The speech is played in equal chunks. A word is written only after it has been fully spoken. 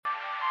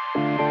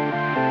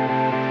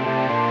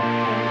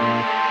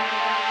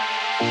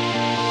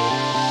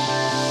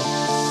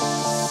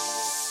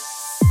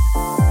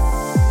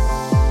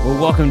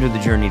Welcome to the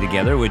journey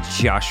together with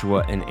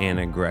Joshua and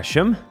Anna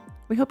Gresham.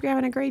 We hope you're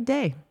having a great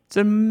day. It's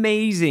an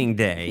amazing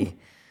day.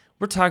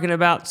 We're talking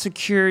about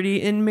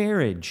security in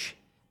marriage.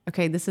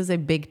 Okay, this is a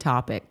big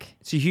topic.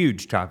 It's a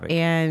huge topic.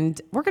 And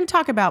we're going to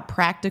talk about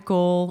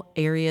practical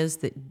areas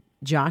that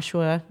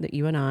Joshua, that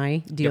you and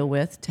I deal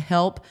with to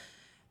help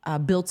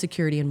build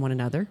security in one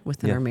another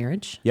within our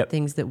marriage.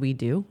 Things that we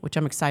do, which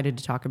I'm excited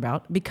to talk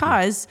about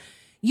because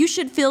you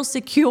should feel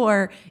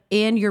secure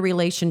in your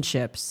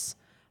relationships.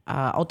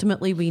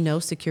 Ultimately, we know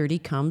security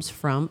comes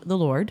from the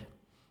Lord.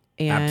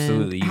 And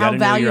Absolutely. You got to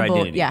know your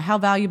identity. How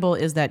valuable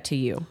is that to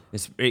you?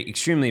 It's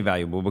extremely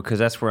valuable because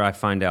that's where I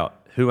find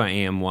out who I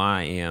am,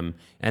 why I am,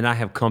 and I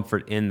have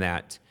comfort in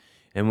that.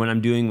 And when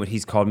I'm doing what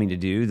He's called me to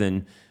do,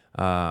 then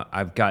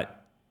I've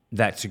got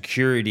that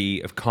security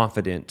of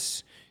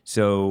confidence.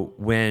 So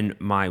when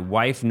my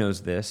wife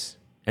knows this,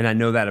 and I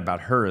know that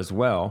about her as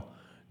well,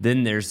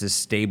 then there's this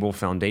stable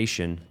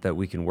foundation that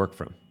we can work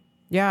from.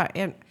 Yeah,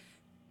 and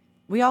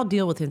we all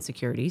deal with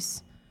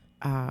insecurities.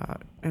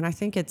 And I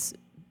think it's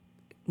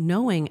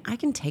knowing I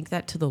can take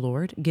that to the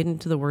Lord, get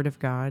into the Word of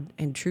God,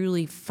 and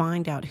truly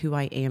find out who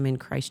I am in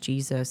Christ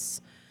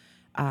Jesus.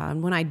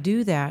 And when I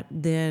do that,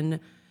 then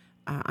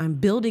I'm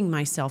building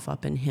myself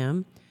up in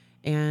Him,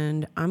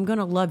 and I'm going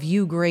to love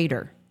you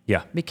greater.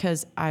 Yeah.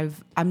 Because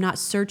I'm not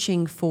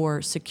searching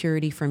for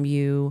security from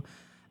you.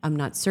 I'm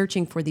not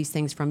searching for these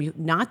things from you.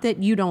 Not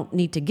that you don't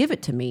need to give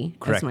it to me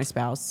as my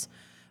spouse,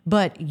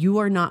 but you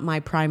are not my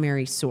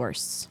primary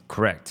source.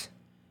 Correct.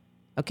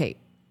 Okay.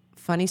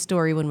 Funny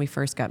story when we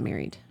first got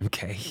married.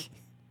 Okay.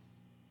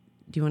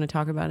 Do you want to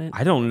talk about it?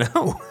 I don't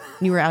know.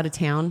 You were out of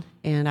town,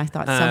 and I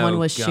thought someone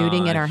was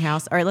shooting at our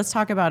house. All right, let's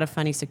talk about a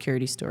funny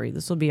security story.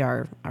 This will be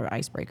our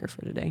icebreaker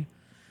for today.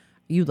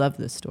 You love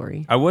this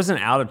story. I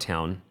wasn't out of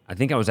town. I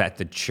think I was at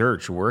the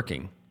church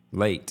working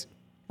late.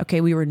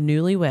 Okay, we were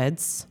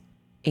newlyweds,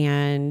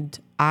 and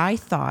I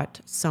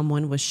thought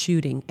someone was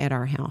shooting at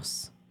our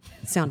house.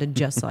 It sounded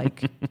just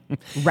like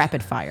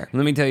rapid fire.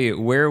 Let me tell you,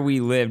 where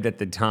we lived at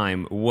the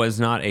time was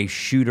not a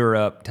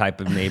shooter-up type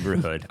of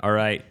neighborhood, all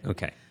right?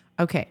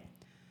 Okay.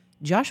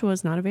 Joshua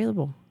was not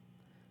available,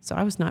 so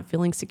I was not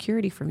feeling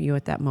security from you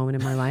at that moment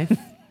in my life.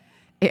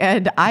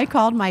 And I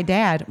called my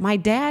dad. My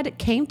dad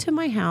came to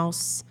my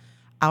house,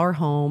 our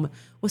home,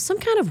 with some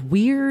kind of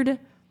weird,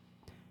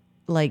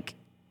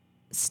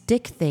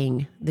 stick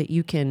thing that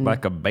you can...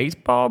 Like a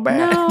baseball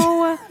bat?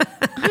 No,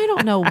 I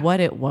don't know what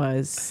it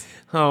was.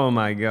 Oh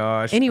my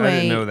gosh. Anyway,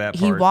 I didn't know that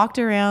part. He walked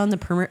around the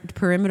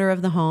perimeter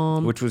of the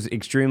home. Which was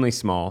extremely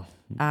small.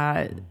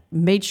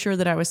 Made sure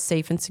that I was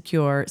safe and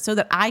secure so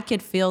that I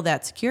could feel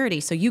that security.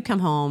 So you come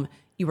home,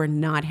 you were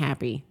not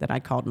happy that I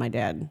called my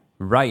dad.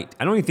 Right.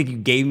 I don't even think you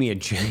gave me a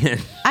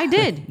chance. I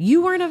did.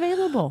 You weren't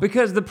available.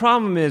 Because the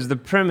problem is, the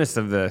premise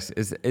of this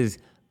is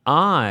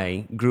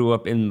I grew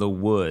up in the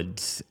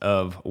woods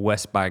of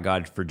West by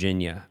God,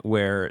 Virginia,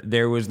 where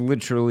there was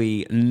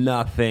literally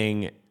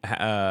nothing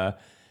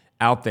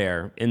out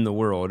there in the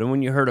world. And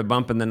when you heard a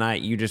bump in the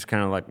night, you just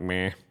kind of like,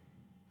 meh,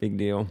 big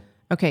deal.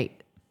 Okay,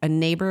 a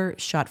neighbor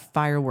shot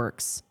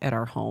fireworks at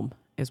our home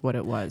is what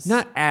it was.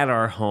 Not at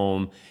our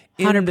home,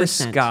 in 100%. the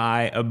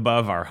sky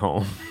above our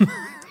home.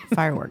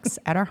 Fireworks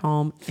at our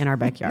home in our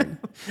backyard.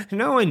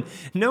 No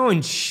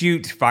one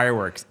shoots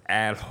fireworks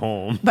at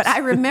home. But I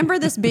remember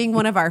this being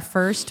one of our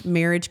first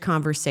marriage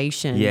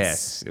conversations.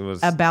 Yes, it was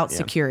about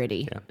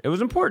security. Yeah, it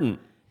was important.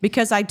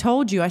 Because I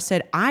told you, I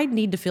said, I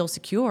need to feel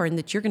secure and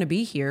that you're going to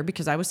be here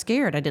because I was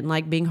scared. I didn't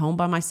like being home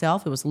by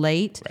myself. It was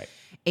late. Right.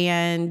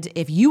 And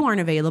if you aren't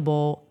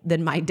available,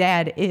 then my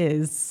dad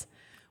is.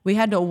 We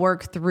had to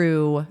work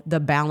through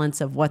the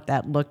balance of what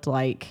that looked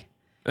like.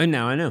 And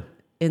now I know.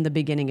 In the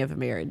beginning of a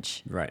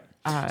marriage. Right.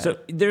 So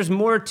there's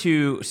more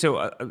to,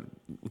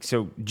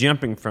 so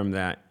jumping from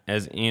that,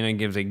 as Anna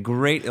gives a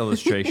great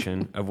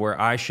illustration of where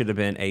I should have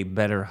been a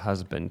better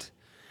husband.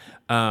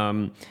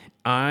 A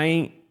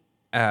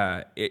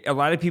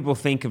lot of people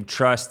think of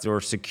trust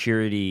or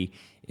security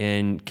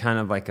in kind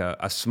of like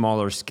a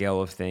smaller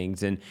scale of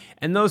things. And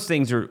those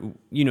things are,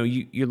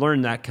 you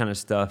learn that kind of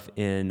stuff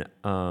in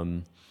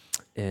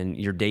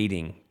your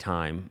dating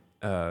time.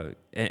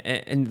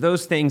 And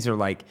those things are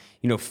like,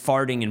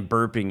 farting and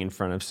burping in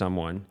front of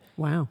someone.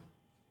 Wow.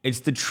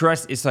 It's the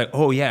trust. It's like,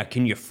 oh yeah,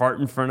 can you fart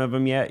in front of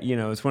them yet?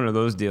 It's one of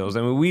those deals.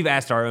 I mean, we've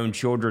asked our own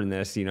children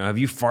this, have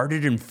you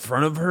farted in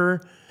front of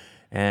her?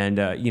 And,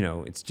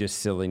 it's just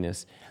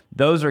silliness.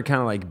 Those are kind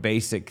of like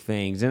basic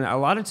things. And a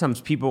lot of times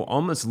people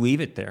almost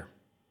leave it there.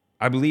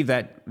 I believe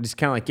that it's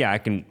kind of like, yeah,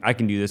 I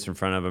can do this in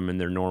front of them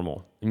and they're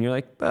normal. And you're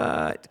like,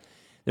 but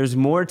there's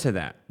more to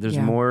that. There's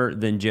more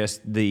than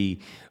just the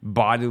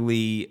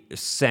bodily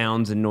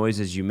sounds and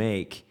noises you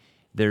make.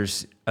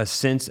 There's a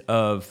sense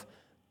of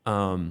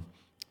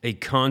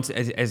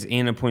as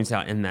Anna points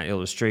out in that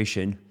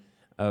illustration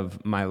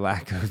of my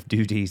lack of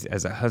duties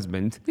as a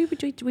husband.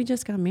 We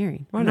just got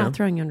married. I I'm know. not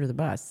throwing you under the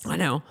bus. I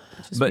know.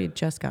 We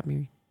just got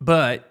married.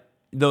 But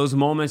those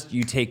moments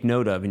you take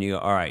note of and you go,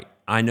 all right,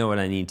 I know what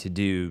I need to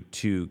do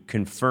to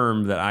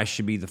confirm that I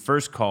should be the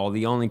first call,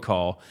 the only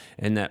call,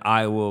 and that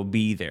I will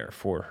be there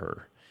for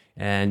her.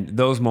 And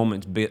those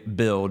moments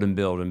build and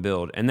build and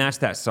build. And that's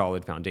that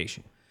solid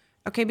foundation.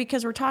 Okay,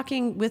 because we're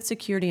talking with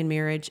security in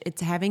marriage,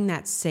 it's having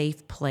that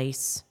safe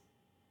place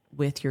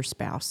with your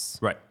spouse.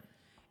 Right.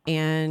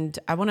 And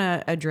I want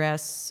to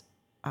address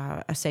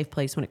a safe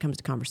place when it comes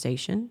to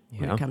conversation,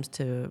 when it comes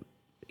to,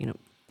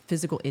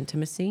 physical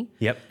intimacy.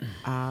 Yep.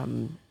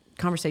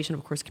 Conversation,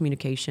 of course,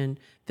 communication,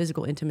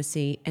 physical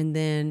intimacy. And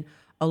then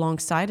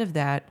alongside of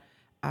that,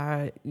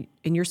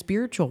 in your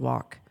spiritual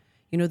walk,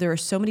 there are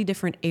so many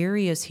different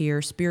areas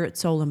here, spirit,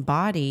 soul, and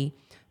body,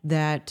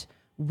 that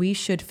we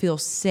should feel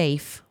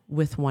safe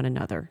with one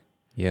another.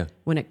 Yeah.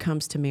 When it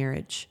comes to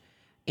marriage.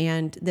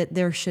 And that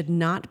there should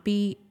not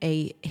be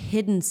a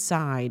hidden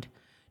side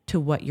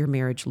to what your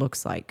marriage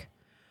looks like.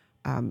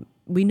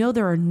 We know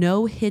there are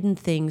no hidden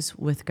things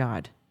with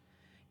God.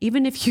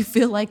 Even if you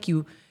feel like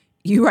you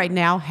right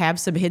now have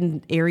some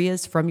hidden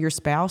areas from your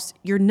spouse,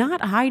 you're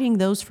not hiding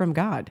those from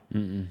God.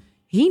 Mm-mm.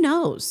 He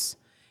knows.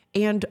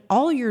 And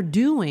all you're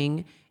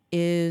doing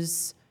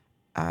is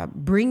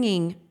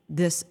bringing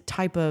this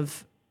type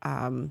of,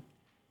 I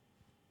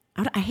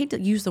hate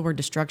to use the word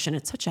destruction.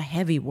 It's such a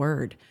heavy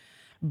word.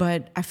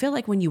 But I feel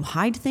like when you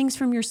hide things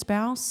from your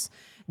spouse,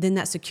 then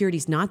that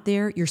security's not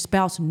there. Your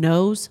spouse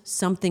knows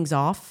something's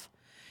off.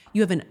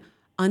 You have an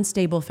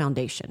unstable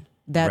foundation.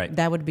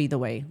 That would be the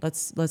way.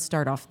 Let's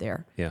start off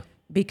there. Yeah.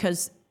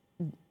 Because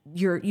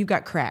you've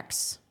got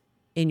cracks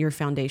in your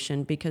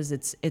foundation because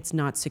it's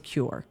not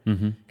secure.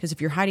 Because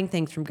if you're hiding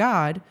things from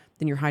God,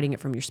 then you're hiding it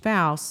from your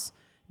spouse,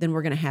 then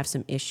we're going to have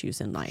some issues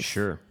in life.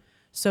 Sure.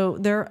 So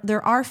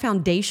there are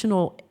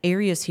foundational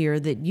areas here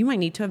that you might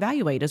need to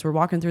evaluate as we're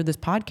walking through this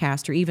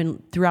podcast, or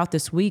even throughout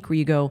this week, where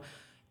you go,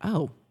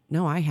 oh,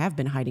 no, I have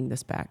been hiding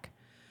this back.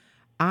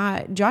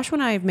 Joshua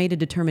and I have made a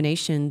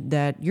determination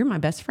that you're my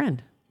best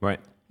friend. Right.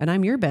 And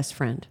I'm your best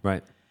friend.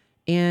 Right.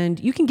 And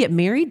you can get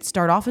married,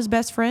 start off as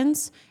best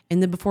friends,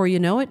 and then before you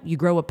know it, you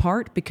grow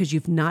apart because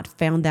you've not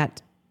found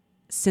that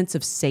sense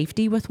of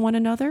safety with one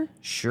another.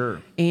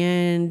 Sure.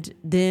 And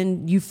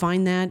then you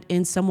find that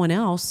in someone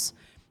else,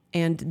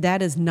 and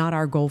that is not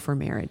our goal for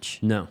marriage.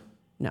 No.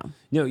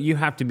 No, you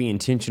have to be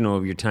intentional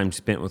of your time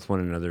spent with one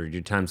another,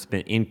 your time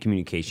spent in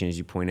communication, as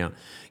you point out.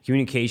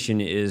 Communication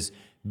is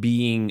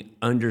being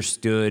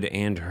understood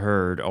and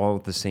heard all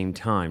at the same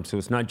time. So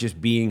it's not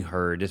just being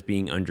heard, it's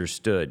being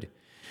understood.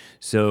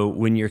 So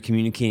when you're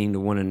communicating to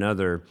one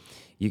another,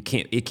 it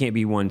can't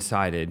be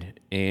one-sided.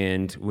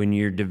 And when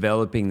you're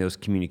developing those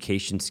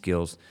communication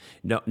skills,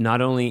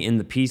 not only in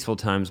the peaceful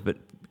times, but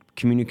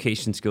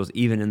communication skills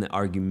even in the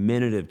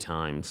argumentative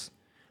times,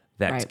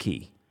 that's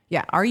key.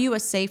 Yeah. Are you a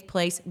safe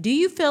place? Do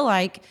you feel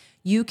like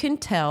you can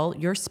tell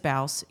your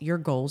spouse your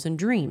goals and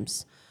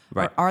dreams?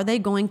 Right. Or are they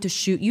going to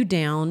shoot you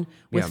down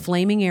with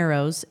flaming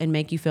arrows and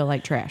make you feel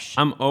like trash?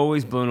 I'm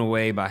always blown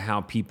away by how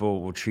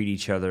people will treat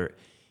each other.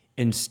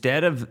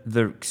 Instead of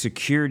the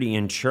security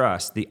and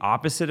trust, the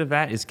opposite of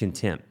that is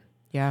contempt.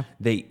 Yeah.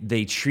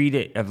 They treat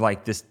it of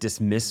like this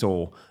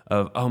dismissal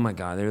of, oh my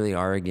God, there they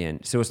are again.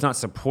 So it's not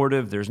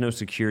supportive. There's no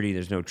security.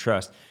 There's no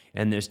trust.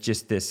 And there's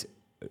just this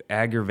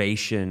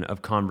aggravation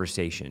of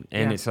conversation.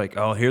 And it's like,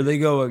 oh, here they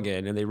go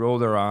again. And they roll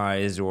their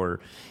eyes, or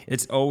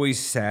it's always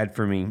sad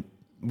for me.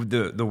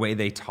 The way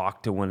they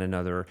talk to one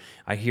another.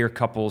 I hear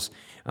couples,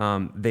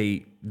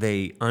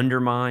 they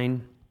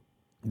undermine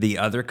the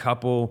other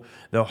couple.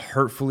 They'll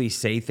hurtfully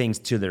say things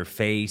to their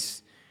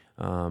face,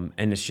 and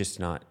it's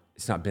not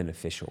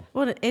beneficial.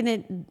 Well,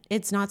 and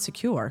it's not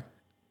secure.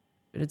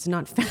 It's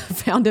not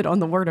founded on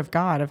the Word of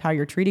God of how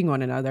you're treating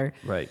one another.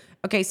 Right.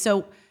 Okay,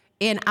 so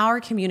in our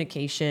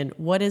communication,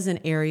 what is an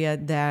area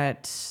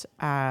that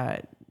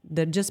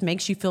that just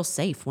makes you feel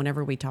safe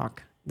whenever we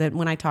talk? That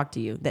when I talk to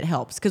you, that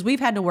helps, because we've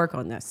had to work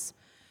on this.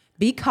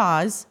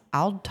 Because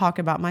I'll talk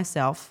about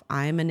myself.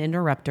 I'm an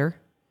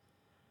interrupter.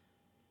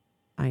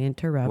 I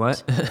interrupt.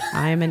 What?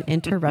 I am an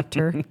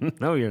interrupter.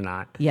 No, you're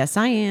not. Yes,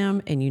 I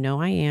am, and you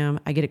know I am.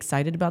 I get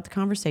excited about the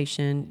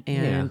conversation,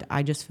 and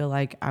I just feel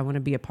like I want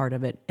to be a part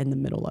of it in the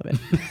middle of it.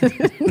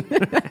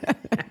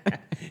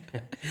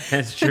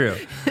 That's true.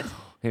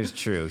 It's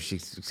true.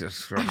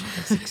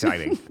 It's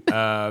exciting.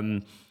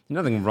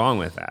 Nothing wrong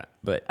with that,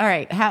 but all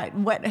right.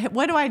 What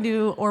do I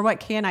do, or what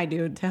can I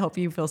do to help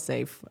you feel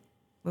safe?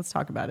 Let's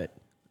talk about it.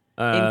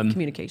 In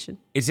communication.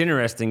 It's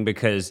interesting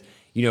because,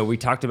 we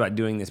talked about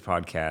doing this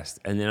podcast,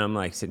 and then I'm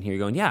like sitting here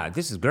going, yeah,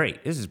 this is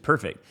great. This is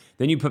perfect.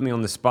 Then you put me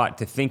on the spot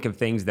to think of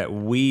things that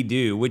we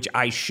do, which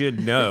I should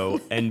know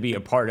and be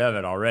a part of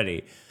it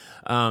already.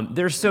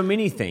 There's so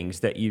many things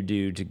that you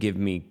do to give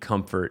me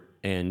comfort.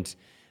 And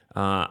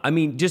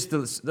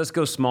let's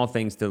go small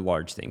things to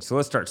large things. So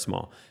let's start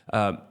small.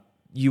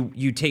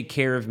 You take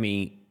care of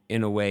me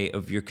in a way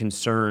of you're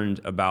concerned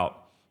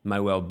about my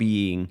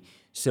well-being.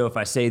 So if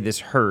I say this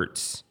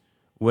hurts,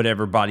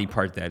 whatever body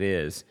part that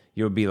is,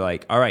 you'll be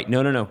like, all right,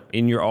 no.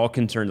 And you're all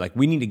concerned, like,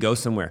 we need to go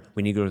somewhere.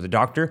 We need to go to the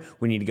doctor.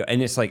 We need to go.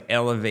 And it's like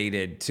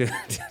elevated to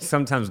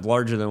sometimes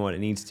larger than what it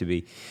needs to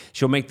be.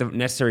 She'll make the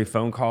necessary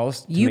phone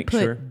calls to make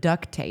sure. You put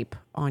duct tape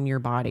on your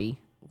body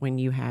when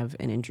you have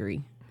an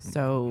injury.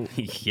 So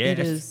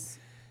yes.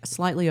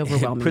 Slightly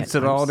overwhelming. Puts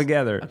it all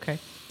together. Okay.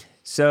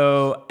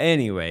 So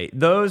anyway,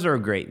 those are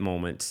great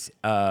moments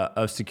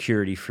of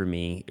security for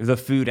me. The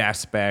food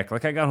aspect,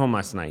 like I got home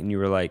last night and you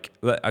were like,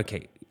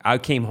 okay, I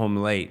came home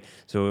late.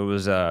 So it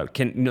was, let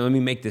me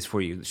make this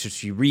for you. So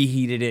she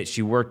reheated it.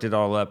 She worked it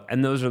all up.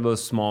 And those are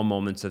those small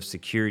moments of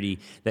security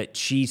that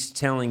she's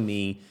telling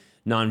me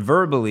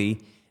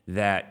non-verbally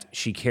that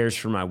she cares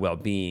for my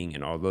well-being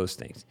and all those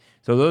things.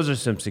 So those are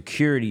some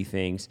security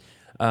things.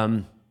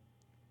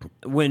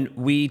 When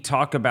we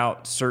talk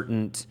about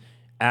certain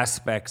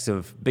aspects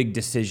of big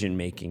decision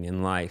making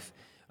in life,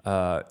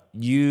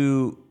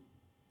 you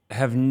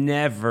have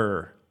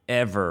never,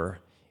 ever,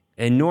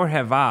 and nor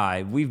have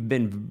I, we've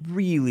been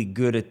really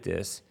good at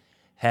this,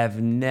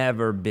 have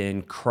never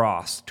been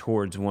crossed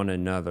towards one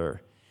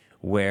another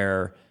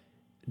where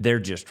they're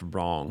just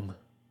wrong.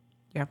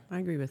 Yeah, I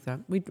agree with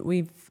that.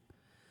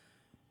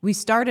 We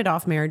started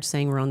off marriage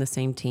saying we're on the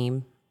same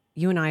team.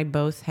 You and I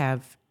both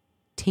have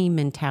team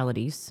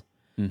mentalities.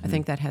 I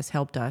think that has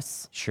helped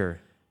us. Sure.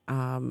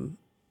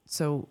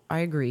 So I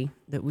agree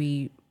that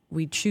we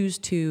choose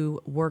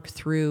to work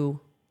through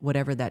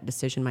whatever that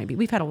decision might be.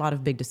 We've had a lot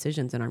of big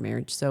decisions in our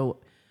marriage, so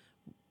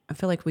I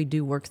feel like we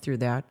do work through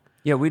that.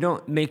 Yeah, we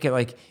don't make it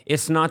like,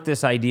 it's not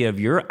this idea of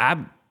you're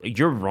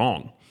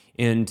wrong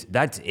and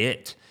that's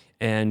it.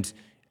 And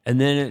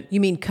then you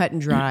mean cut and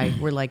dry,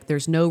 where like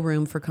there's no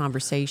room for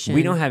conversation.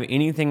 We don't have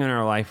anything in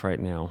our life right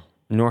now,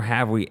 nor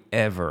have we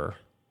ever,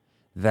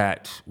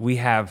 that we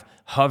have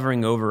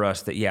hovering over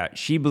us that, yeah,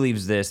 she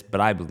believes this, but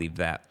I believe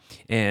that.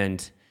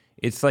 And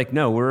it's like,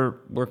 no,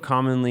 we're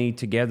commonly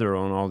together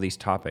on all these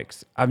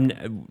topics.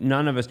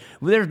 None of us,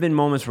 there have been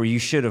moments where you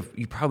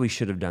probably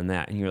should have done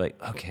that. And you're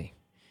like, okay,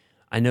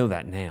 I know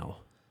that now,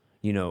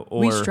 or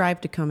we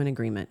strive to come in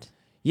agreement.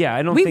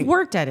 Yeah, We've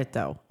worked at it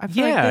though. I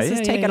feel like this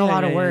has taken a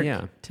lot of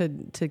work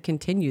to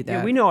continue that.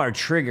 Yeah, we know our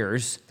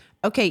triggers.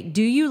 Okay,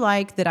 do you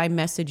like that I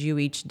message you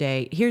each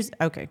day?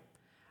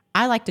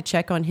 I like to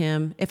check on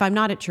him. If I'm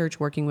not at church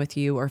working with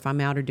you or if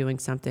I'm out or doing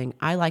something,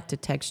 I like to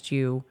text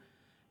you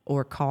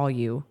or call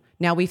you.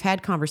 Now, we've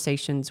had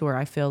conversations where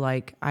I feel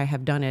like I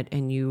have done it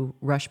and you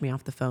rush me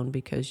off the phone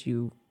because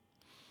you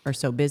are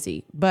so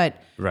busy.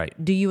 But right.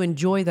 Do you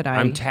enjoy that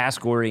I'm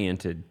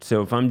task-oriented.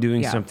 So if I'm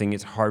doing something,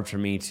 it's hard for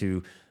me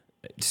to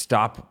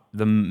stop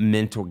the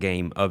mental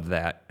game of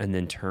that and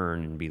then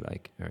turn and be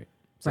like, all right.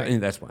 So right.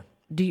 That's why.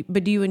 Do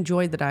you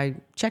enjoy that I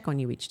check on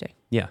you each day?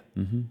 Yeah.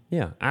 Mm-hmm.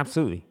 Yeah,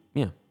 absolutely.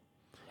 Yeah.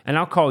 And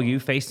I'll call you,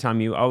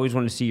 FaceTime you. I always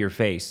want to see your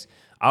face.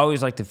 I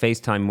always like to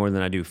FaceTime more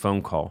than I do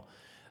phone call.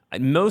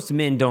 Most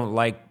men don't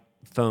like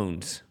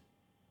phones,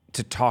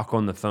 to talk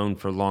on the phone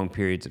for long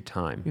periods of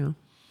time. Yeah.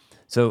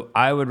 So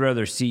I would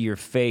rather see your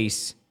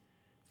face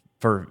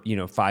for,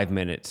 5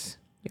 minutes.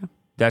 Yeah.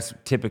 That's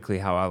typically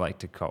how I like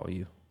to call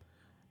you.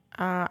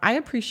 I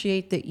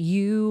appreciate that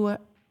you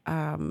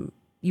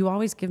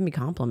always give me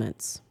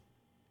compliments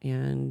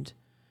and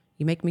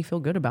you make me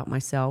feel good about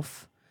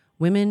myself.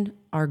 Women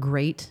are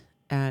great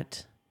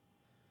at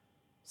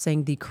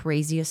saying the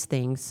craziest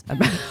things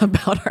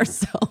about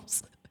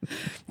ourselves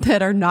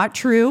that are not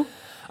true.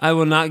 I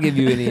will not give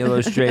you any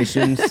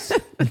illustrations.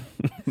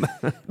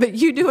 But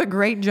you do a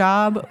great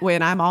job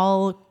when I'm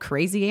all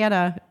crazy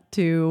Anna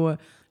to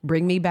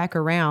bring me back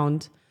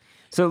around.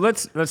 So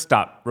let's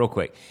stop real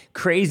quick.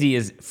 Crazy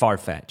is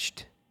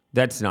far-fetched.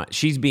 That's not.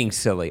 She's being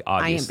silly,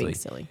 obviously. I am being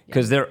silly.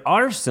 Because there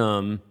are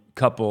some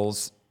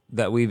couples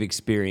that we've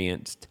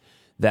experienced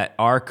that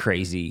are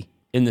crazy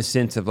in the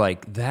sense of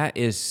like, that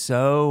is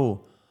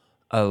so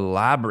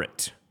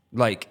elaborate,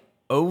 like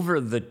over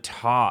the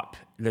top.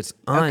 That's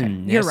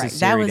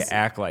unnecessary to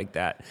act like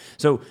that.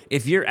 So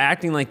if you're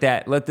acting like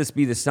that, let this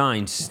be the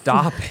sign.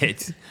 Stop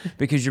it,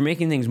 because you're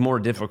making things more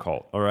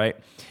difficult. All right.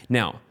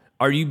 Now,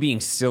 are you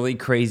being silly,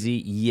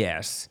 crazy?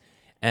 Yes.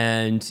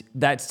 And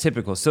that's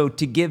typical. So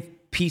to give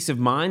peace of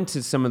mind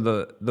to some of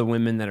the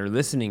women that are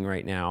listening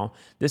right now,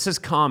 this is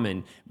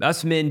common.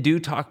 Us men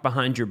do talk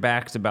behind your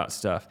backs about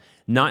stuff,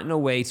 not in a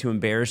way to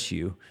embarrass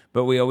you,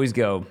 but we always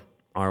go,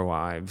 our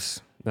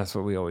wives. That's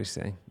what we always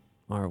say.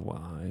 Our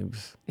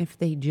wives. If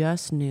they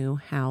just knew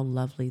how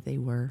lovely they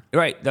were.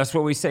 Right. That's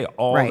what we say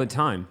all the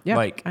time. Yeah,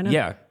 like, I know.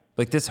 Yeah.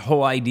 Like this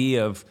whole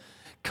idea of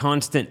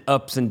constant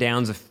ups and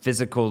downs of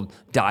physical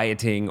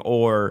dieting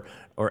or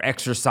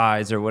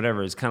exercise or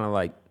whatever is kind of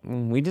like,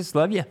 we just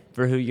love you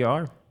for who you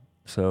are.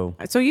 So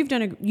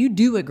you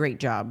do a great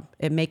job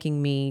at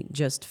making me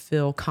just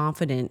feel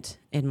confident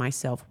in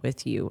myself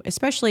with you,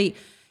 especially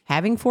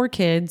having 4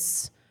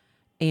 kids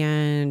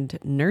and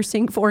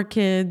nursing 4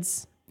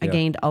 kids. I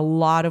gained a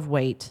lot of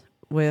weight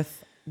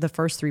with the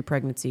first 3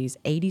 pregnancies,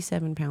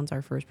 87 pounds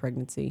our first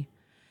pregnancy.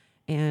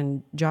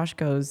 And Josh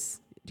goes,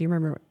 do you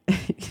remember?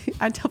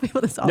 I tell people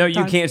this all the time.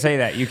 No, you can't say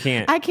that. You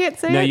can't. I can't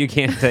say it? No, you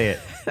can't say it.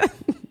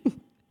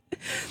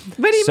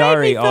 But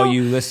Sorry, all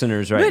you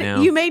listeners right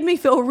now. You made me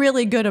feel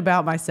really good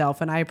about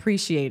myself, and I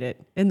appreciate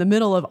it. In the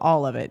middle of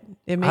all of it,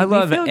 it made me feel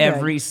good. I love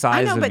every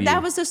size of you. I know, but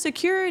that was a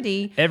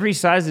security. Every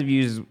size of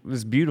you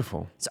was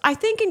beautiful. So I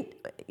think,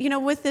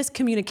 with this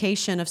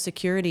communication of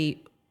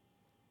security,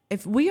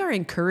 if we are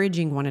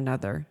encouraging one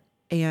another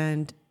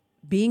and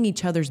being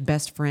each other's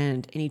best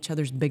friend and each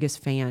other's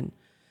biggest fan,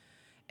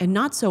 and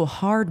not so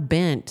hard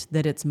bent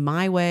that it's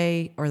my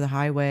way or the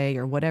highway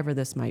or whatever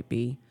this might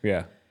be.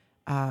 Yeah.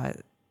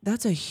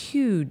 That's a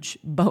huge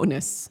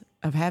bonus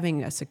of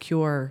having a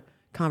secure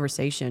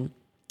conversation.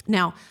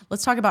 Now,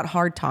 let's talk about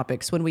hard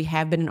topics. When we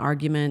have been in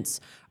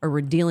arguments or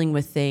we're dealing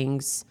with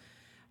things,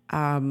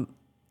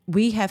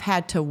 we have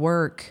had to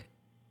work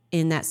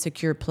in that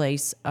secure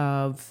place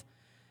of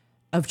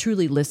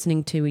truly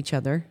listening to each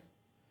other,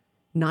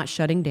 not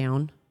shutting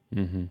down,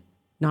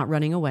 not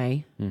running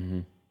away.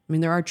 I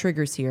mean, there are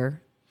triggers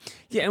here.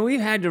 Yeah, and we've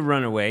had to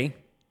run away,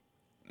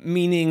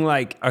 meaning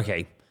like,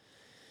 okay,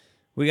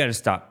 we got to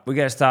stop. We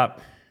got to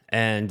stop.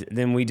 And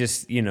then we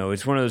just,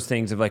 it's one of those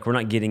things of like, we're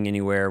not getting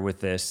anywhere with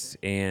this.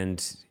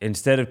 And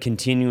instead of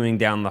continuing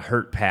down the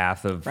hurt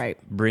path of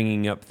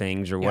bringing up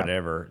things or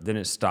whatever, then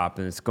it's stopped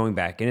and it's going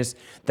back. And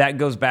that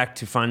goes back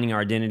to finding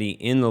our identity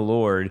in the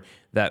Lord,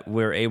 that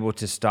we're able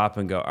to stop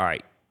and go, all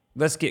right,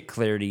 let's get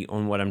clarity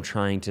on what I'm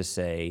trying to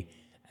say.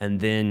 And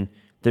then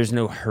there's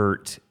no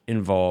hurt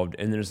involved,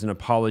 and there's an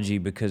apology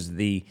because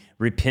the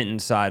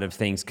repentant side of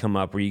things come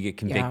up where you get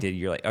convicted.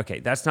 You're like, okay,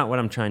 that's not what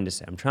I'm trying to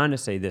say. I'm trying to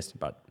say this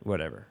about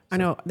whatever. So. I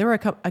know there were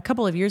a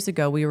couple of years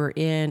ago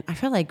I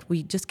feel like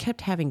we just kept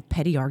having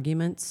petty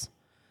arguments,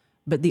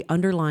 but the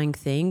underlying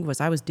thing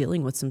was I was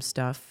dealing with some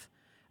stuff,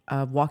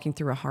 walking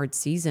through a hard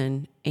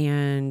season,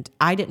 and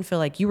I didn't feel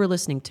like you were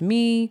listening to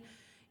me.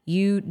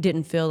 You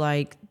didn't feel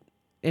like,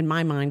 in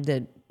my mind,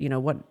 that,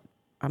 what,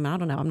 I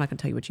don't know. I'm not going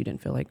to tell you what you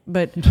didn't feel like,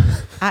 but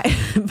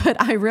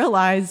I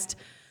realized,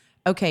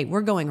 okay, we're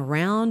going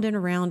around and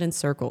around in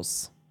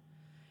circles,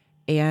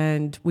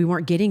 and we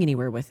weren't getting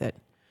anywhere with it.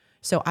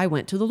 So I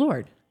went to the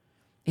Lord,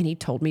 and He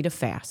told me to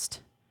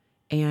fast,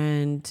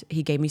 and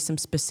He gave me some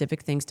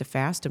specific things to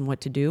fast and what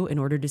to do in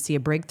order to see a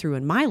breakthrough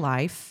in my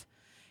life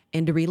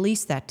and to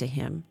release that to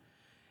Him.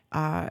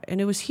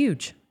 And it was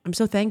huge. I'm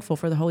so thankful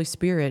for the Holy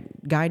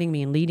Spirit guiding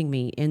me and leading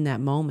me in that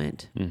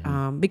moment,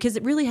 because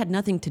it really had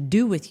nothing to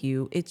do with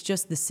you. It's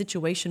just the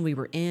situation we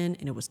were in,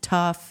 and it was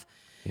tough,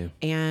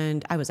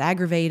 and I was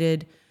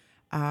aggravated.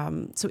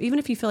 So even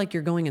if you feel like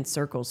you're going in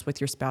circles with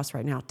your spouse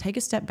right now, take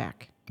a step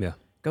back. Yeah.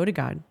 Go to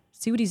God.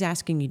 See what He's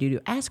asking you to do.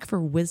 Ask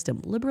for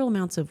wisdom, liberal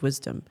amounts of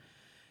wisdom,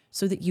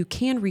 so that you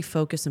can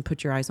refocus and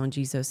put your eyes on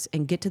Jesus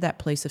and get to that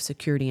place of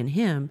security in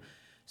Him.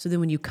 So then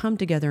when you come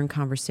together in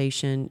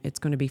conversation, it's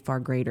going to be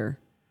far greater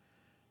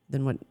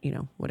than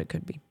what it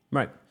could be.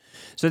 Right.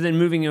 So then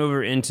moving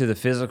over into the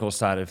physical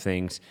side of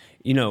things,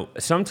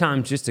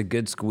 sometimes just a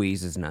good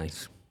squeeze is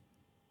nice.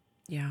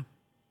 Yeah.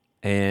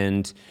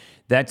 And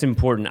that's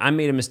important. I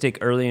made a mistake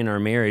early in our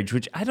marriage,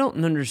 which I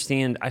don't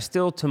understand. I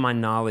still, to my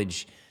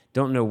knowledge,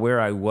 don't know where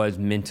I was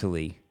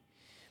mentally.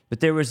 But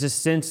there was this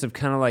sense of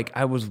kind of like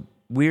I was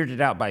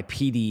weirded out by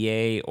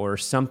PDA or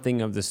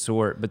something of the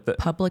sort. But the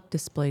public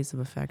displays of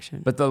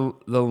affection. But the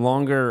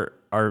longer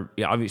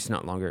obviously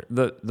not longer,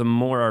 the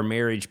more our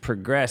marriage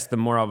progressed, the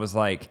more I was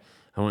like,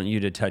 I want you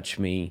to touch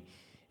me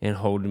and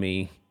hold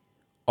me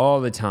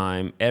all the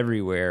time,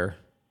 everywhere,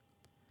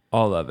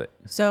 all of it.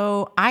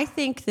 So I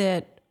think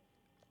that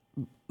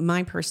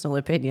my personal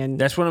opinion,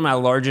 that's one of my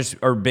largest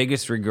or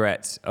biggest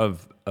regrets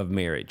of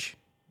marriage,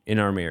 in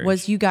our marriage,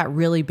 was you got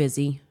really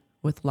busy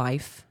with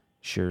life.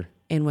 Sure.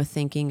 And with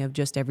thinking of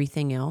just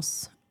everything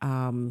else.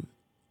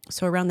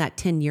 So around that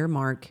 10-year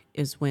mark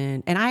is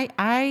when, and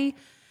I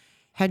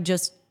had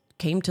just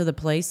came to the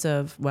place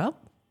of, well,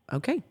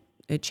 okay,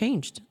 it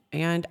changed.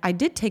 And I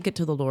did take it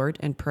to the Lord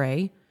and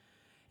pray.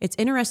 It's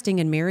interesting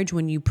in marriage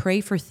when you pray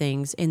for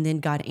things and then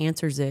God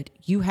answers it,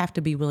 you have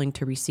to be willing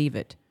to receive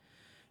it.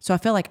 So I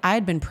felt like I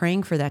had been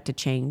praying for that to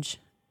change.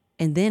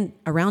 And then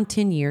around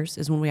 10 years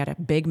is when we had a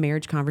big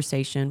marriage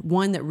conversation,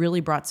 one that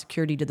really brought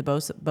security to the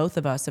both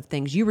of us of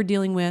things you were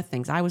dealing with,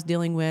 things I was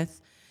dealing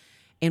with,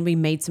 and we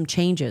made some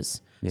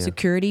changes. Yeah.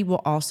 Security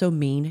will also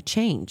mean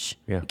change.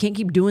 Yeah. You can't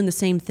keep doing the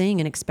same thing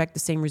and expect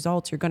the same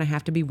results. You're going to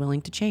have to be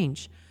willing to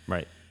change.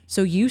 Right.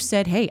 So you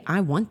said, hey,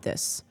 I want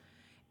this.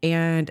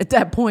 And at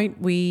that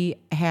point, we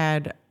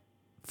had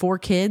 4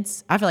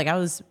 kids. I feel like I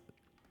was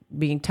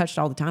being touched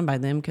all the time by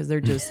them because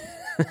they're just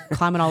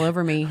climbing all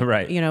over me.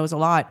 Right. You know, it was a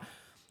lot.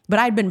 But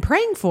I'd been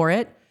praying for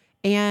it,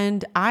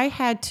 and I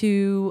had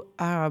to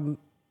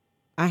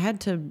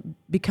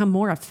become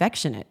more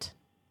affectionate.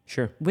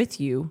 Sure. With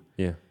you.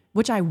 Yeah.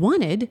 Which I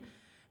wanted,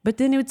 but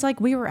then it's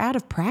like we were out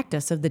of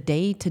practice of the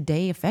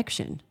day-to-day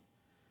affection.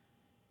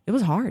 It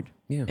was hard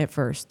at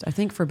first, I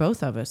think, for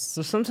both of us.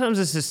 So sometimes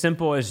it's as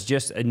simple as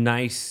just a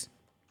nice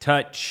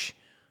touch,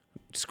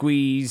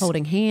 squeeze,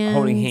 holding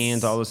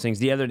hands, all those things.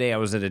 The other day I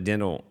was at a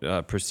dental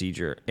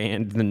procedure,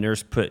 and the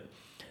nurse put,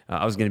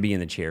 I was going to be in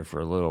the chair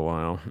for a little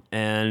while,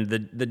 and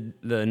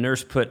the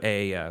nurse put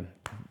a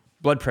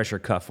blood pressure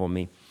cuff on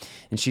me,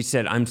 and she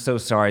said, "I'm so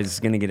sorry, this is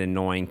going to get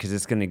annoying because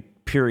it's going to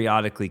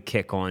periodically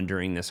kick on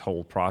during this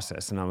whole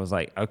process." And I was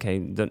like, okay,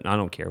 I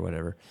don't care,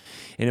 whatever.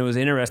 And it was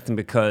interesting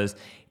because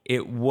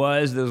it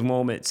was those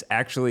moments,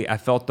 actually, I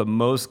felt the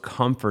most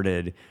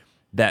comforted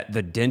that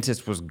the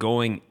dentist was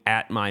going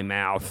at my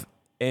mouth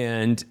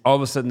and all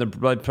of a sudden the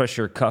blood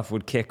pressure cuff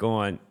would kick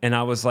on, and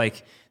I was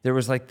like, there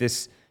was like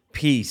this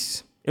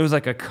peace. It was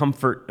like a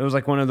comfort. It was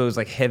like one of those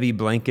like heavy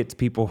blankets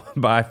people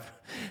buy.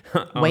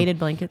 Weighted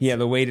blankets. Yeah,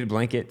 the weighted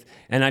blanket.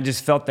 And I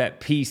just felt that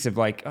peace of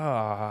like, it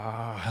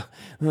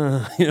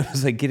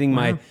was like getting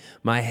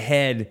my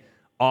head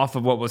off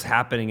of what was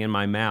happening in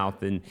my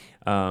mouth. And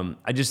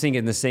I just think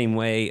in the same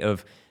way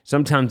of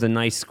sometimes a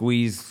nice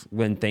squeeze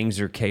when things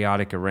are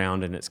chaotic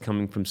around and it's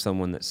coming from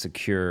someone that's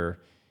secure,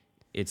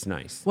 it's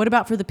nice. What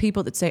about for the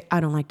people that say, I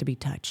don't like to be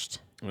touched?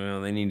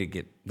 Well, they need to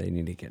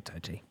get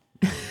touchy.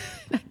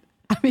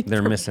 I mean,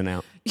 they're missing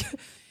out.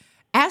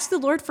 Ask the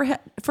Lord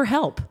for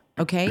help,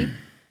 okay?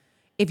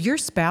 If your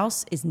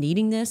spouse is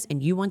needing this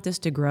and you want this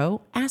to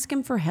grow, ask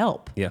him for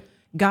help. Yeah.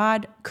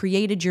 God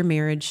created your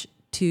marriage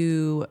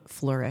to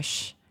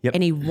flourish. Yep.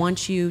 And he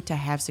wants you to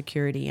have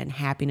security and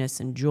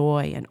happiness and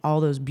joy and all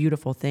those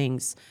beautiful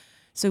things.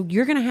 So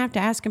you're going to have to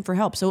ask him for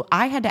help. So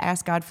I had to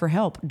ask God for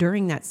help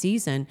during that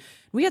season.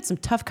 We had some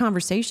tough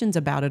conversations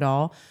about it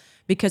all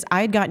because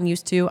I had gotten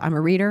used to, I'm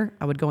a reader.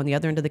 I would go on the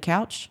other end of the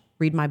couch,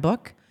 read my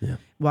book. Yeah.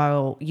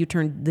 While you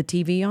turned the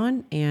TV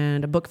on,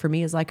 and a book for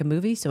me is like a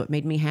movie, so it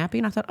made me happy.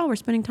 And I thought, we're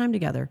spending time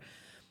together.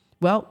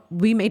 Well,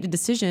 we made a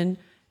decision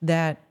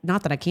that,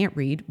 not that I can't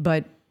read,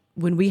 but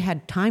when we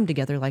had time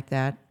together like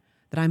that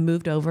I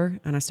moved over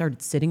and I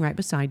started sitting right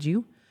beside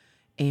you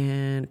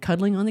and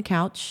cuddling on the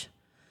couch,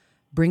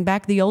 bring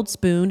back the old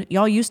spoon.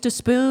 Y'all used to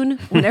spoon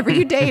whenever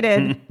you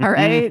dated, all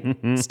right?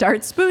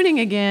 Start spooning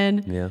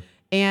again. Yeah.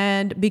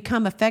 And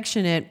become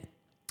affectionate,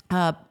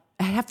 have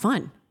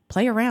fun.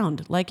 Play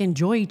around, like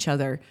enjoy each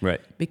other. Right.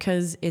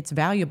 Because it's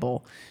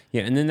valuable.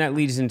 Yeah, and then that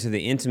leads into the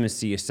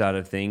intimacy side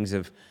of things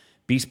of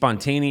be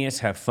spontaneous,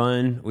 have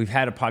fun. We've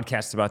had a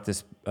podcast about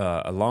this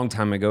a long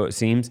time ago, it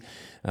seems,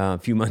 a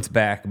few months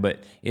back, but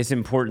it's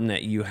important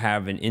that you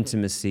have an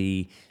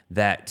intimacy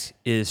that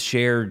is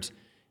shared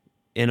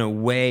in a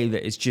way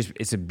that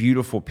it's a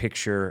beautiful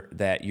picture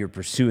that you're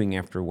pursuing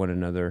after one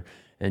another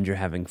and you're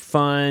having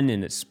fun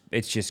and it's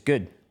just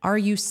good. Are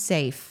you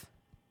safe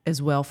as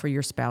well for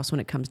your spouse when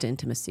it comes to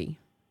intimacy?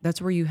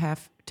 That's where you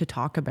have to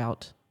talk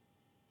about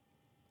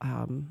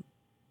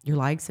your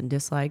likes and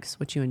dislikes,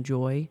 what you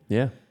enjoy,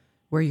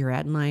 where you're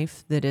at in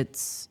life, that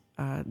it's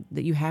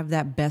that you have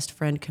that best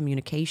friend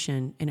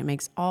communication, and it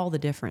makes all the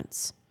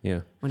difference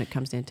when it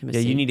comes to intimacy.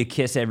 Yeah, you need to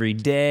kiss every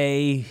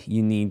day.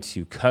 You need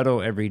to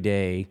cuddle every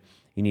day.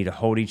 You need to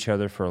hold each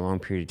other for a long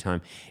period of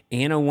time.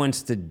 Anna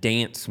wants to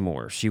dance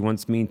more. She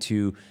wants me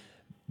to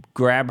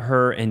grab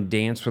her and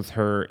dance with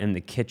her in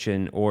the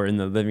kitchen or in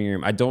the living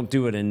room. I don't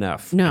do it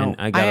enough. No,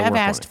 I have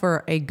asked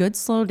for a good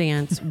slow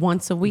dance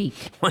once a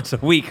week. Once a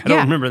week? I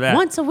don't remember that.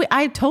 Once a week.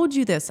 I told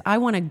you this. I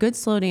want a good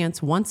slow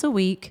dance once a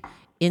week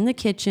in the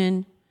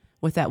kitchen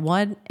with that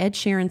one Ed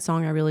Sheeran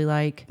song I really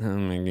like. Oh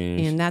my gosh.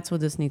 And that's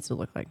what this needs to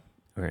look like.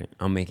 All right,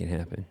 I'll make it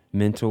happen.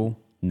 Mental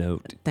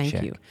note. Thank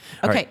check. you.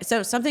 Okay,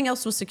 so something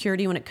else with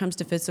security when it comes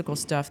to physical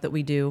stuff that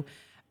we do.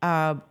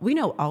 We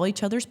know all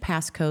each other's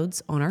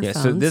passcodes on our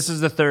phones. So this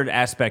is the third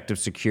aspect of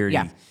security.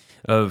 Yeah.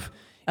 Of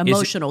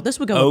emotional. This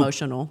would go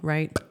emotional,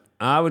 right?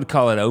 I would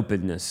call it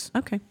openness.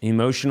 Okay.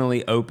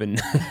 Emotionally open.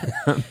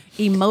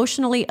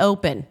 Emotionally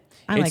open.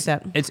 I like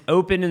that. It's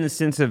open in the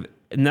sense of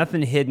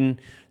nothing hidden.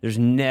 There's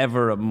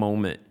never a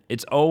moment.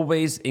 It's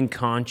always in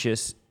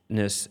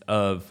consciousness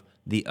of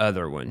the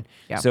other one.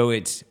 Yeah. So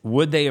it's,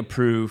 would they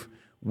approve?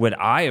 Would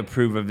I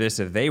approve of this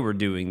if they were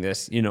doing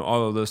this? You know,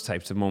 all of those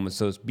types of moments.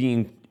 So it's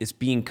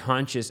being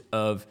conscious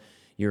of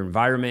your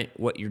environment,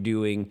 what you're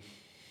doing,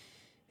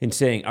 and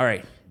saying, all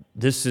right,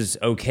 this is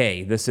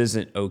okay. This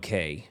isn't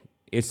okay.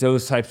 It's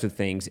those types of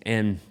things.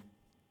 And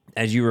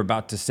as you were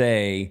about to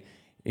say,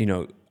 you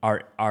know,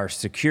 our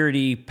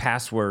security,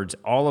 passwords,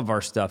 all of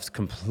our stuff's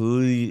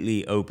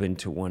completely open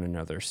to one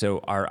another. So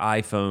our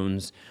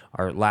iPhones,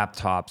 our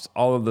laptops,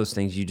 all of those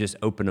things, you just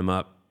open them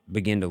up,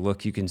 begin to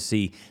look, you can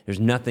see there's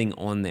nothing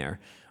on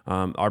there.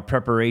 Our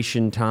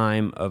preparation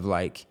time of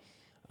that's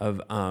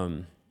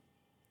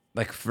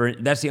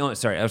the only,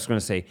 sorry, I was going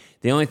to say,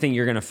 the only thing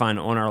you're going to find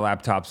on our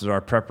laptops is our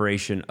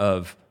preparation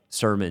of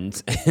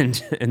sermons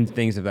and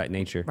things of that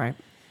nature. Right.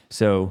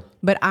 So,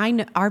 but I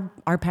know our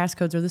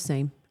passcodes are the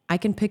same. I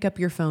can pick up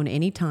your phone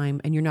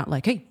anytime and you're not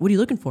like, hey, what are you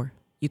looking for?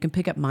 You can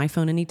pick up my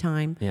phone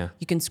anytime. Yeah.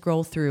 You can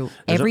scroll through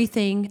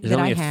everything that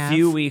I have. There's only a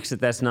few weeks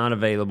that's not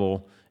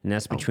available, and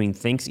that's between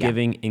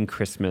Thanksgiving and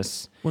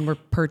Christmas. When we're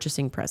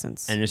purchasing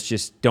presents. And it's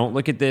just, don't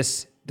look at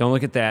this, don't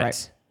look at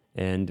that.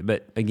 Right.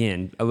 But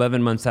again,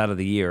 11 months out of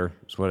the year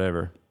is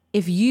whatever.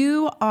 If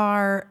you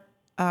are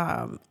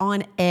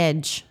on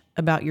edge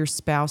about your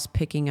spouse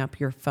picking up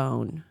your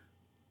phone,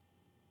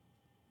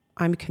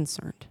 I'm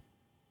concerned.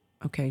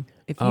 Okay.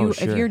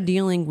 If you're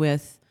dealing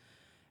with,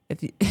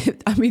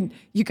 I mean,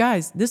 you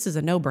guys, this is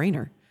a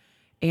no-brainer.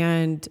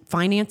 And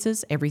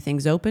finances,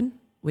 everything's open.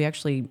 We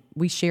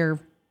share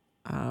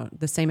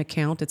the same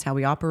account. It's how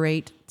we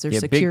operate. There's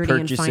security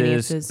big purchases, and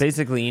finances.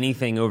 Basically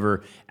anything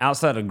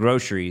outside of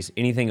groceries,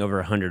 anything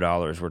over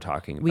 $100 we're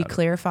talking about. We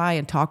clarify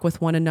and talk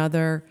with one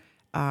another.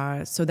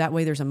 So that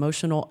way there's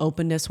emotional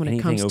openness when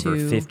Anything it comes over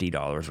to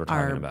 $50 we're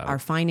talking about. our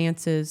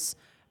finances.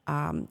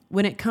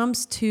 When it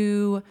comes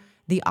to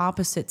the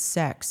opposite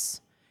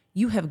sex,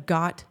 you have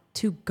got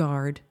to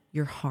guard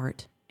your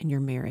heart and your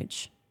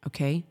marriage,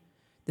 okay?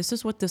 This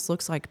is what this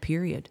looks like,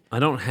 period. I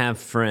don't have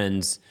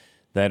friends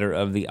that are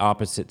of the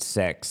opposite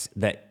sex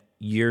that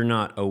you're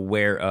not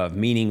aware of,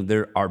 meaning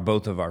there are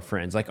both of our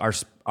friends, like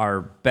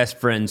our best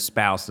friends'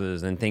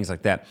 spouses and things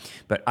like that.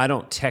 But I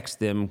don't text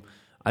them.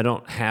 I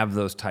don't have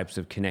those types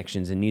of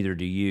connections, and neither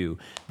do you.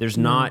 There's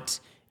not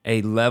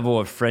a level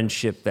of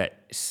friendship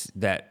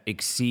that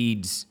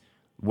exceeds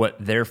what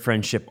their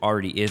friendship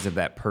already is of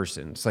that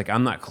person. It's like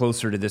I'm not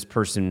closer to this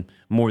person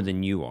more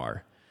than you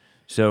are.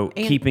 So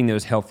keeping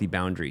those healthy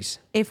boundaries.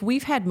 If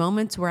we've had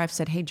moments where I've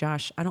said, hey,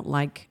 Josh, I don't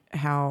like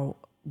how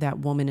that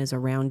woman is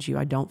around you.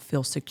 I don't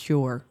feel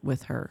secure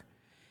with her.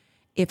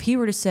 If he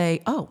were to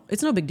say, oh,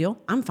 it's no big deal.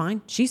 I'm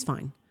fine. She's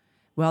fine.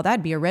 Well,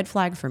 that'd be a red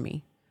flag for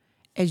me.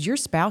 As your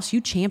spouse,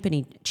 you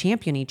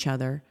champion each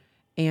other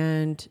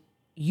and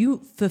you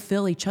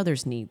fulfill each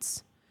other's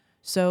needs.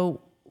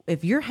 So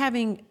if you're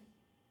having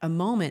a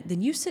moment,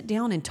 then you sit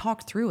down and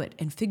talk through it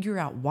and figure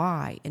out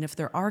why, and if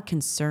there are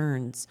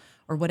concerns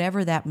or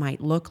whatever that might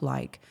look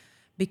like,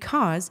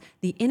 because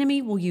the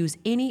enemy will use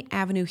any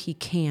avenue he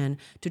can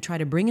to try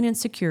to bring an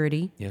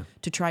insecurity,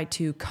 to try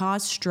to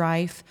cause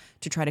strife,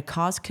 to try to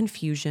cause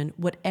confusion,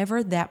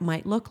 whatever that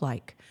might look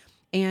like.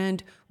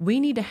 And we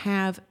need to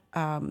have,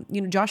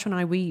 Joshua and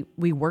I,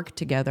 we work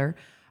together.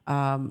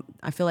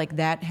 I feel like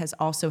that has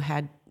also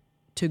had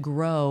to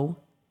grow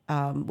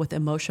with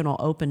emotional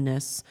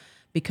openness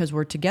because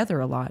we're together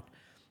a lot.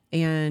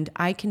 And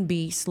I can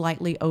be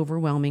slightly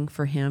overwhelming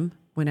for him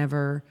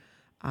whenever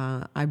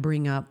I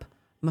bring up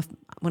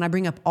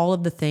all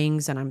of the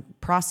things and I'm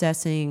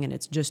processing and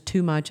it's just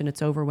too much and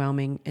it's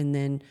overwhelming. And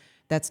then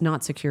that's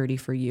not security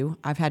for you.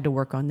 I've had to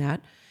work on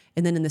that.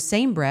 And then in the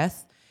same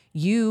breath,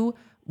 you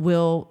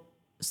will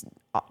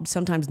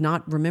sometimes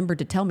not remember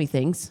to tell me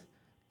things.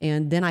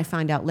 And then I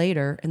find out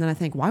later. And then I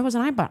think, why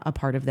wasn't I a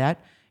part of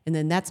that? And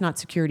then that's not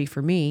security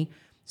for me.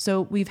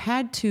 So we've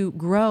had to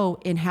grow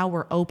in how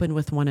we're open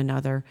with one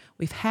another.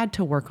 We've had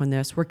to work on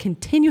this. We're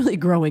continually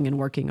growing and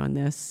working on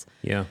this.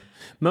 Yeah.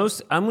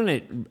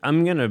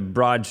 I'm gonna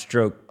broad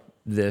stroke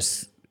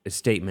this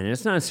statement.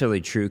 It's not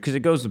necessarily true because it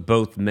goes with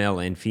both male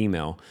and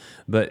female.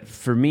 But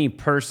for me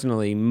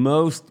personally,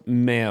 most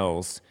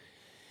males,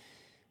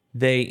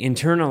 they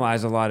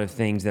internalize a lot of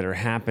things that are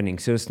happening.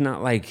 So it's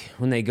not like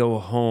when they go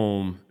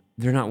home,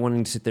 they're not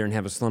wanting to sit there and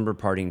have a slumber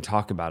party and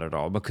talk about it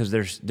all because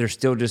they're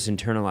still just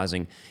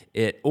internalizing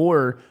it,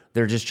 or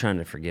they're just trying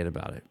to forget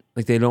about it.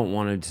 Like they don't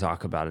want to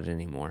talk about it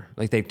anymore.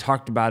 Like they've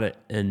talked about it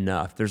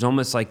enough. There's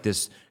almost like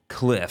this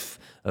cliff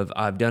of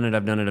I've done it,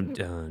 and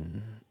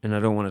I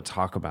don't want to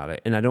talk about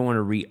it, and I don't want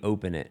to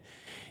reopen it,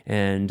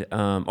 and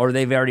or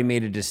they've already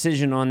made a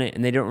decision on it,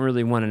 and they don't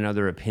really want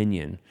another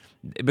opinion.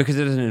 Because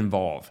it doesn't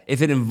involve.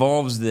 If it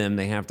involves them,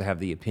 they have to have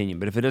the opinion.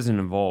 But if it doesn't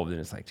involve, then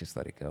it's like, just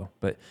let it go.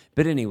 But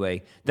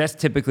anyway, that's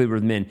typically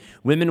with men.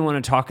 Women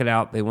want to talk it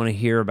out. They want to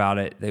hear about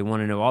it. They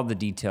want to know all the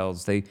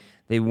details. They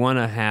want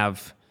to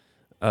have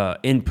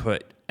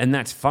input, and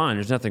that's fine.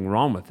 There's nothing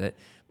wrong with it.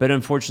 But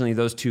unfortunately,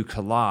 those two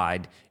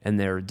collide, and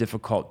they're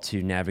difficult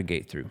to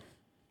navigate through.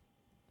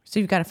 So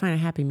you've got to find a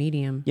happy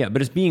medium. Yeah,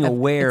 but it's being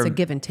aware. It's a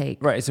give and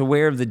take. Right. It's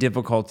aware of the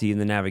difficulty in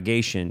the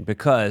navigation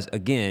because,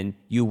 again,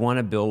 you want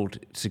to build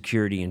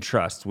security and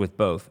trust with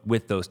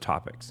those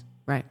topics.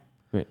 Right.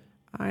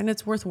 And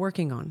it's worth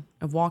working on,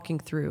 of walking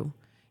through.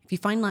 If you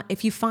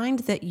find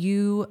that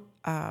you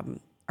are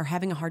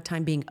having a hard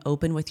time being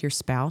open with your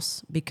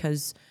spouse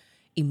because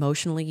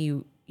emotionally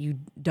you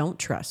don't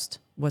trust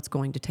what's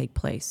going to take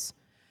place,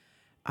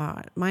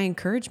 my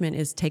encouragement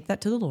is take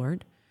that to the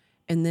Lord.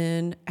 And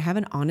then have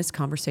an honest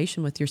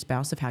conversation with your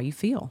spouse of how you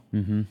feel.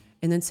 Mm-hmm.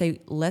 And then say,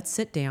 let's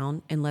sit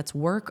down and let's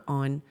work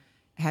on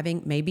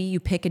having, maybe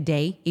you pick a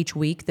day each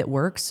week that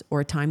works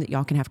or a time that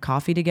y'all can have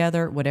coffee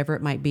together, whatever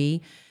it might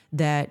be,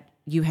 that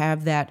you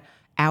have that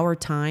hour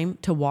time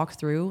to walk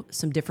through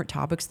some different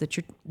topics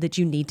that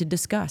you need to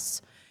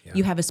discuss. Yeah.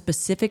 You have a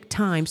specific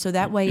time. So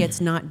that way it's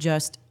not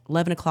just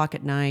 11 o'clock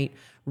at night,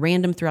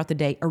 random throughout the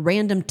day, a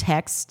random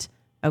text,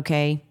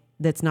 okay,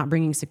 that's not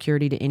bringing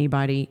security to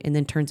anybody and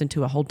then turns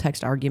into a whole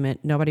text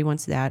argument. Nobody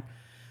wants that.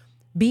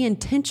 Be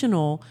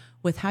intentional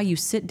with how you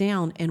sit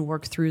down and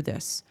work through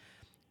this.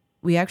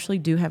 We actually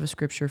do have a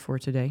scripture for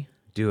today.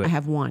 Do it. I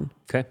have one.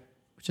 Okay.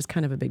 Which is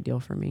kind of a big deal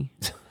for me,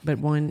 but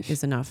one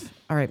is enough.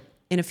 All right.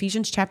 In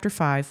Ephesians chapter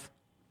 5,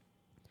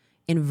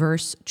 in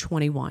verse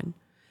 21,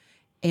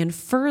 and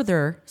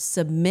further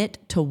submit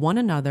to one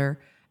another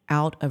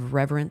out of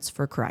reverence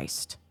for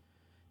Christ.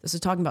 This is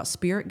talking about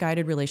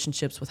spirit-guided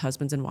relationships with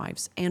husbands and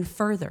wives. And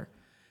further,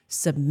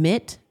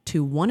 submit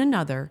to one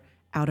another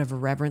out of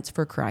reverence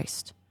for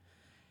Christ.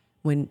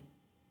 When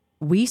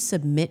we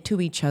submit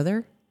to each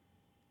other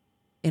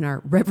in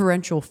our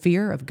reverential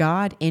fear of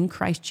God in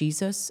Christ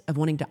Jesus, of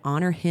wanting to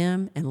honor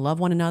him and love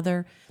one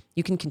another,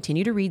 you can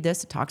continue to read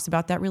this. It talks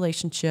about that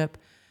relationship.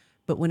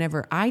 But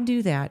whenever I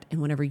do that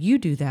and whenever you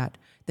do that,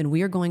 then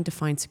we are going to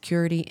find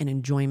security and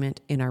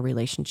enjoyment in our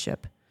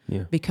relationship.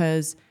 Yeah.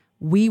 Because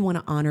we want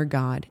to honor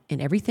God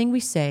in everything we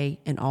say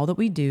and all that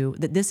we do,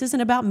 that this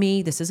isn't about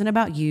me, this isn't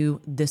about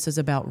you, this is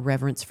about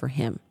reverence for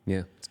him.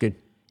 Yeah, it's good.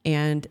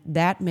 And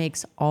that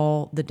makes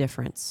all the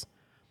difference.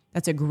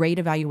 That's a great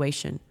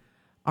evaluation.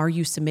 Are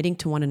you submitting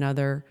to one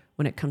another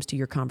when it comes to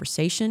your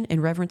conversation in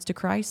reverence to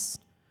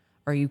Christ?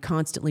 Are you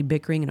constantly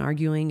bickering and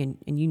arguing?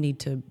 And you need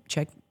to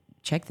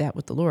check that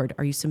with the Lord.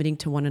 Are you submitting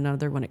to one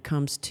another when it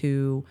comes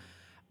to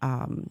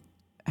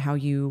how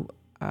you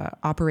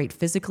operate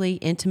physically,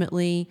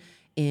 intimately,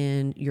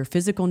 in your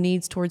physical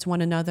needs towards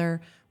one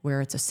another, where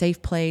it's a safe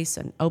place,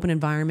 an open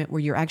environment, where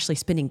you're actually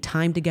spending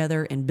time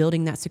together and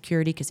building that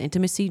security? Because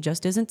intimacy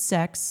just isn't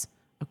sex,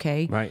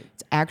 okay? Right.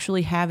 It's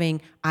actually having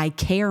I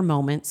care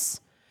moments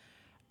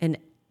and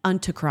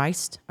unto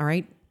Christ, all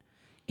right?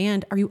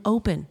 And are you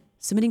open,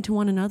 submitting to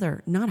one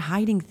another, not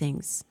hiding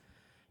things,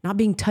 not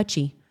being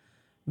touchy,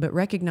 but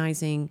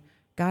recognizing,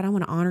 God, I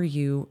want to honor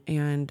you,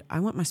 and I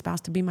want my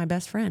spouse to be my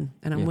best friend,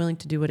 and I'm willing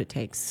to do what it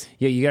takes.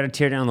 Yeah, you got to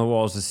tear down the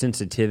walls of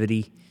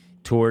sensitivity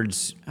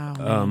towards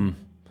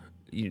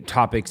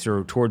topics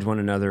or towards one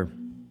another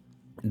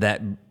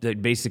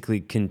that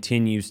basically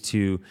continues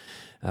to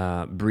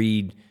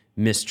breed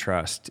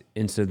mistrust.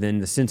 And so then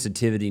the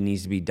sensitivity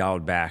needs to be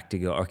dialed back to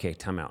go, okay,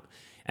 time out.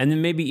 And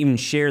then maybe even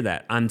share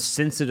that. I'm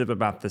sensitive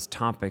about this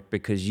topic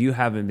because you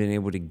haven't been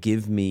able to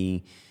give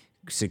me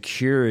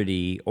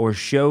security or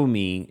show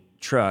me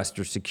trust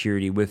or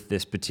security with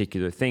this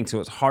particular thing. So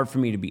it's hard for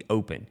me to be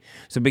open.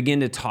 So begin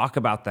to talk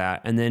about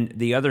that. And then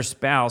the other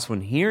spouse,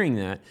 when hearing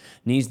that,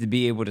 needs to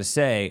be able to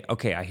say,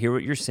 okay, I hear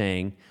what you're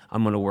saying.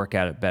 I'm going to work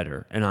at it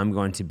better. And I'm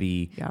going to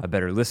be a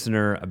better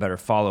listener, a better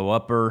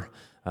follow-upper,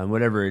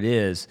 whatever it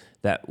is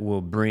that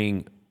will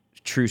bring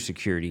true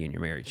security in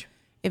your marriage.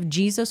 If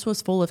Jesus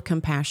was full of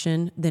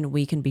compassion, then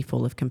we can be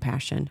full of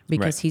compassion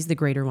because he's the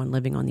greater one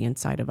living on the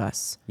inside of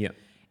us. Yep.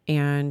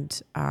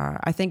 And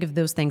I think of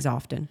those things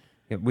often.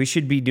 We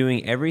should be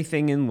doing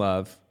everything in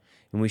love,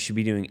 and we should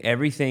be doing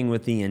everything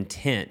with the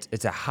intent.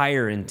 It's a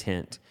higher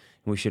intent.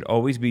 And we should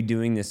always be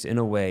doing this in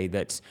a way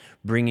that's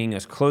bringing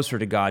us closer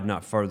to God,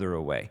 not farther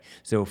away.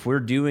 So if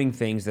we're doing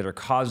things that are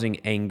causing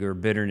anger,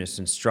 bitterness,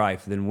 and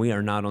strife, then we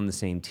are not on the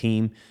same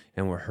team,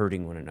 and we're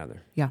hurting one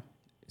another. Yeah.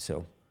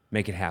 So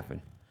make it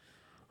happen.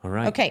 All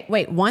right. Okay,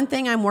 wait. One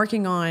thing I'm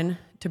working on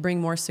to bring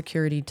more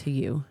security to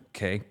you.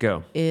 Okay,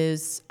 go.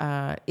 Is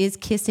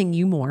kissing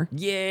you more.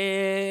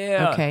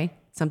 Yeah. Okay.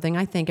 Something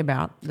I think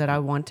about that I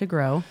want to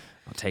grow.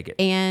 I'll take it.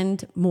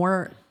 And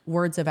more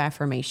words of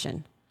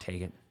affirmation.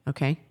 Take it.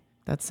 Okay.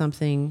 That's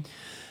something.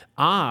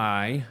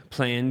 I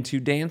plan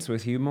to dance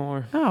with you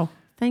more. Oh,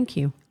 thank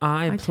you.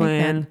 I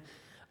plan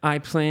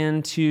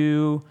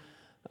to,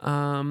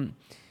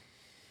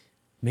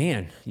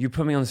 man, you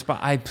put me on the spot.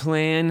 I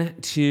plan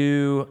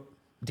to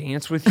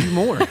dance with you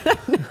more.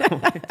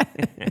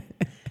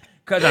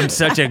 Because I'm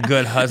such a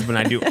good husband.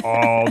 I do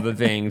all the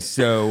things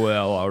so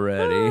well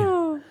already. Oh.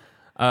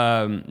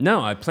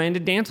 No, I plan to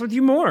dance with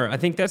you more. I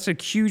think that's a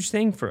huge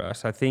thing for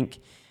us. I think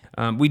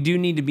we do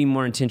need to be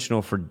more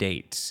intentional for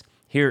dates.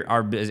 Here,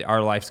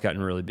 our life's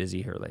gotten really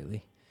busy here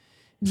lately.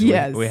 So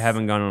yes. We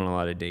haven't gone on a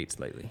lot of dates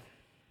lately.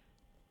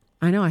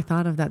 I know. I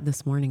thought of that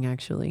this morning,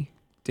 actually.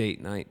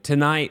 Date night.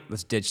 Tonight,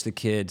 let's ditch the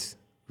kids.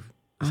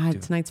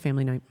 Tonight's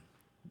family night.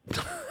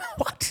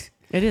 What?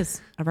 It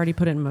is. I've already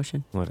put it in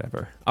motion.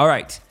 Whatever. All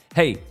right.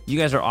 Hey, you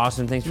guys are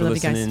awesome. Thanks for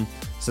listening.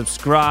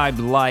 Subscribe,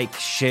 like,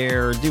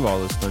 share, do all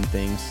those fun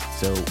things.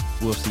 So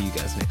we'll see you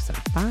guys next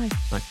time. Bye.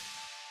 Bye.